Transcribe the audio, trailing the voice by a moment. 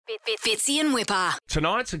Fitzy and Wippa.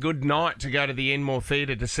 Tonight's a good night to go to the Enmore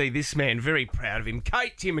Theatre to see this man. Very proud of him.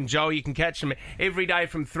 Kate, Tim and Joel, you can catch him every day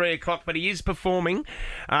from 3 o'clock, but he is performing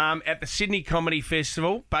at the Sydney Comedy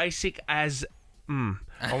Festival, basic as...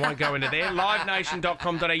 I won't go into there.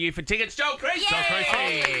 livenation.com.au for tickets. Joel Creasey.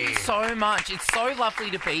 Thank you so much. It's so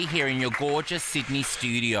lovely to be here in your gorgeous Sydney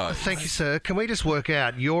studio. Thank you, sir. Can we just work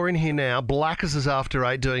out? You're in here now. Blackers is after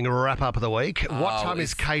 8 doing a wrap-up of the week. What time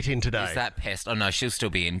is Kate in today? Is that pest? Oh, no, she'll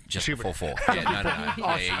still be in just before 4. Yeah,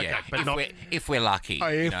 no. Yeah. But if we're lucky.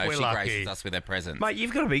 If if she lucky. graces us with her presence. Mate,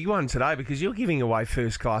 you've got a big one today because you're giving away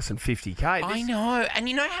first class and 50K. I know. And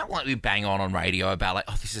you know how we bang on radio about, like,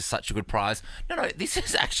 oh, this is such a good prize? No, this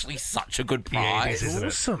is actually such a good prize. Yeah, it is, isn't it?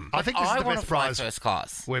 Awesome. I think this is the want best to fly prize first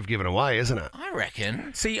class. we've given away, isn't it? I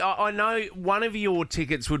reckon. See, I know one of your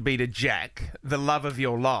tickets would be to Jack, the love of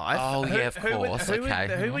your life. Oh, yeah, of course.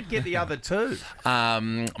 Okay. Who would get the other two?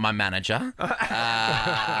 My manager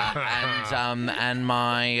and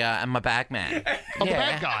my bag man. Oh, the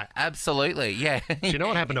bad guy. Absolutely, yeah. Do you know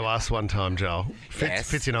what happened to us one time, Joel?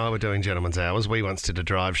 Yes. Fitzy and I were doing Gentleman's Hours. We once did a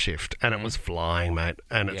drive shift, and it was flying, mate.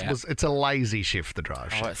 And it's a lazy shift, the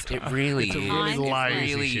drive shift. It really It's a is. really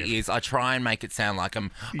lazy It really shift. is. I try and make it sound like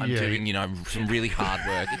I'm doing, some really hard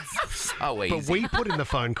work. It's so easy. But we put in the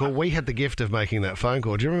phone call. We had the gift of making that phone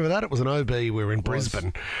call. Do you remember that? It was an OB. We were in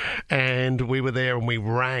Brisbane. And we were there and we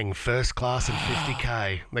rang first class and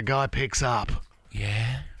 50K. The guy picks up.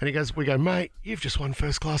 Yeah. And we go, mate, you've just won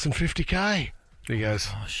first class and 50K. He goes,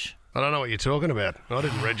 Gosh. I don't know what you're talking about. I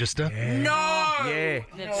didn't register. No! Yeah.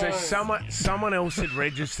 So someone else had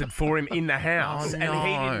registered for him in the house, and he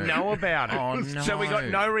didn't know about it. Oh, no. So we got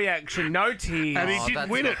no reaction, no tears. And he didn't that's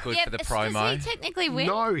win not it. good Yeah, for the does promo. he technically win?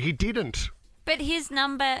 No, he didn't. But his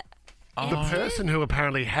number... The person who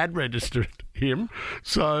apparently had registered him,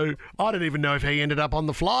 so I don't even know if he ended up on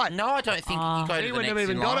the flight. No, I don't think you go He to the wouldn't have next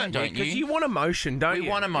even in got line, it, don't Because you? you want emotion, don't you? We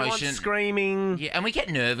want emotion. You want screaming. Yeah, and we get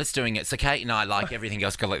nervous doing it. So Kate and I, like everything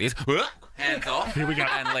else, go like this. Hands off. Here we go.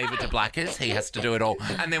 And leave it to Blackers. He has to do it all.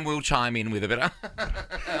 And then we'll chime in with a bit of,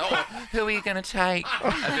 oh, who are you going to take? A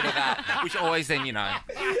bit of that. Which always then,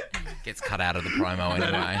 gets cut out of the promo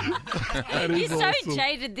anyway. You're so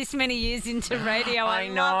jaded this many years into radio. I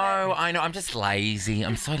love I know. I'm just lazy.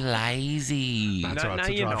 I'm so lazy. That's right, it's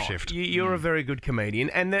a you're drive not. shift. You're a very good comedian.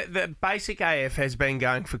 And the Basic AF has been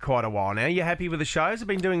going for quite a while now. You happy with the shows? Have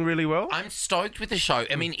been doing really well? I'm stoked with the show.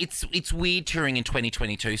 I mean, it's weird touring in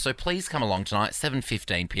 2022, so please come along tonight,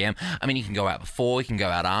 7:15 p.m. I mean, you can go out before, you can go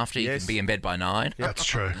out after, you can be in bed by 9. That's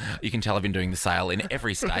true. You can tell I've been doing the sale in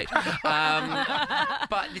every state.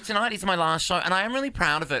 But tonight is my last show, and I am really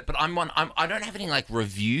proud of it. But I don't have any like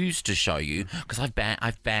reviews to show you because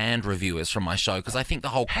I've banned reviewers from my show because I think the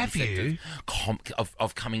whole concept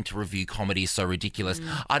of coming to review comedy is so ridiculous.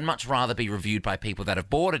 I'd much rather be reviewed by people that have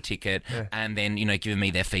bought a ticket and then giving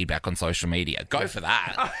me their feedback on social media. Go for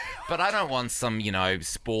that. But I don't want some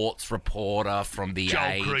sports reporter from the Joel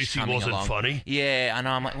Age Creasey coming wasn't along. funny. Yeah, I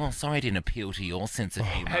know. I'm like, well, sorry, I didn't appeal to your sense of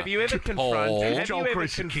humour. Have you ever Paul. confronted? Joel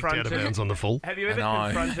Creasey kicked out of bounds on the full. Have you ever I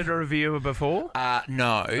know. confronted a reviewer before?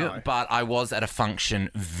 No, but I was at a function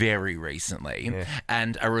very recently,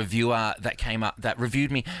 and a reviewer that came up that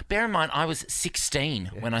reviewed me. Bear in mind, I was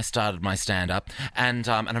 16 when I started my stand-up, and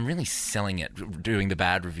I'm really selling it, doing the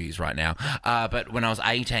bad reviews right now. But when I was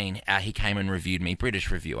 18, he came and reviewed me, British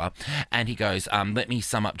reviewer, and he goes, "Let me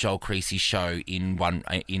sum up Joel Creasey's show in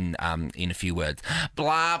a few words.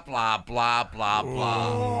 Blah blah blah blah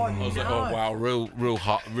blah." I was like, "Oh wow, real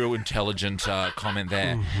hot, real intelligent comment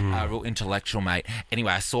there, real intellectual, mate."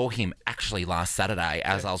 Anyway, I saw him actually last Saturday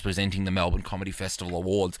as I was presenting the Melbourne Comedy Festival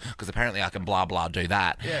Awards because apparently I can blah blah do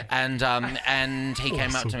that. And he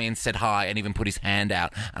came up to me and said hi and even put his hand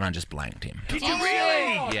out, and I just blanked him. Did you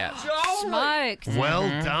really? Yeah. Smoked. Well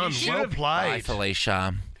done. Well Bye, played.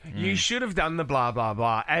 Felicia. You should have done the blah, blah,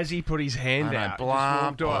 blah as he put his hand I know, out. blah, Just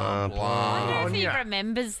walked away. blah, I blah. wonder if he yeah.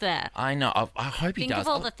 remembers that. I know. I hope he Think does. of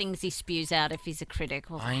all the things he spews out if he's a critic.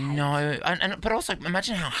 I know, but also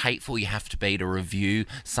imagine how hateful you have to be to review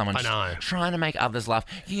someone I know. trying to make others laugh.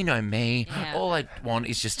 You know me. Yeah. All I want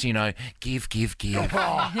is just give. Did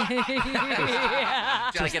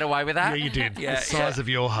I get away with that? Yeah, you did. Yeah, the size of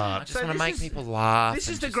your I heart. just So want to this make is- people laugh. This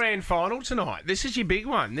and is the just- grand final tonight. This is your big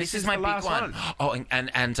one. This is my the big last one. Oh,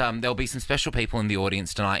 and there'll be some special people in the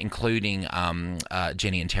audience tonight, including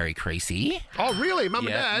Jenny and Terry Creasey. Oh, really? Mum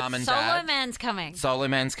and Yeah, Dad? Mum and Solo Dad. Man's coming. Solo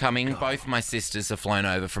Man's coming. Both my sisters have flown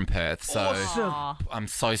over from Perth, so Aw. I'm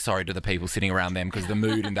so sorry to the people sitting around them because the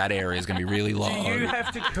mood in that area is going to be really low. Do you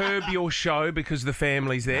have to curb your show because the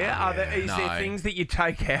family's there? Is there No. things that you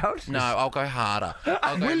take out? No, I'll go harder.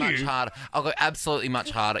 I'll go Will much you? harder. I'll go absolutely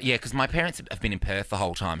much harder. Yeah, because my parents have been in Perth the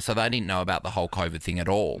whole time, so they didn't know about the whole COVID thing at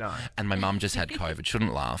all. No. And my mum just had COVID.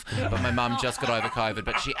 Shouldn't laugh. But my mum just got over COVID,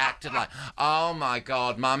 but she acted like, oh my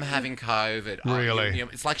God, mum having COVID. Oh, Really?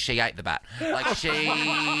 it's like she ate the bat. Like she...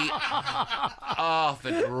 Oh,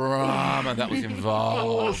 the drama that was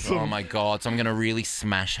involved. Awesome. Oh my God. So I'm going to really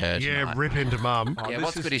smash her Yeah, tonight. rip into Mum. Yeah, this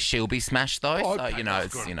what's is- good is she'll be smashed though. Oh, So,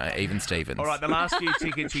 it's, even Stevens. All right, the last few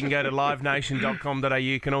tickets, you can go to livenation.com.au.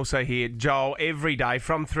 You can also hear Joel every day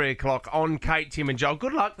from 3 o'clock on Kate, Tim and Joel.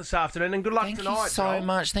 Good luck this afternoon and good luck Thank tonight, you so Joel.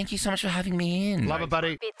 much. Thank you so much for having me in. Love it,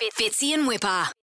 buddy. Fitzy and Wippa.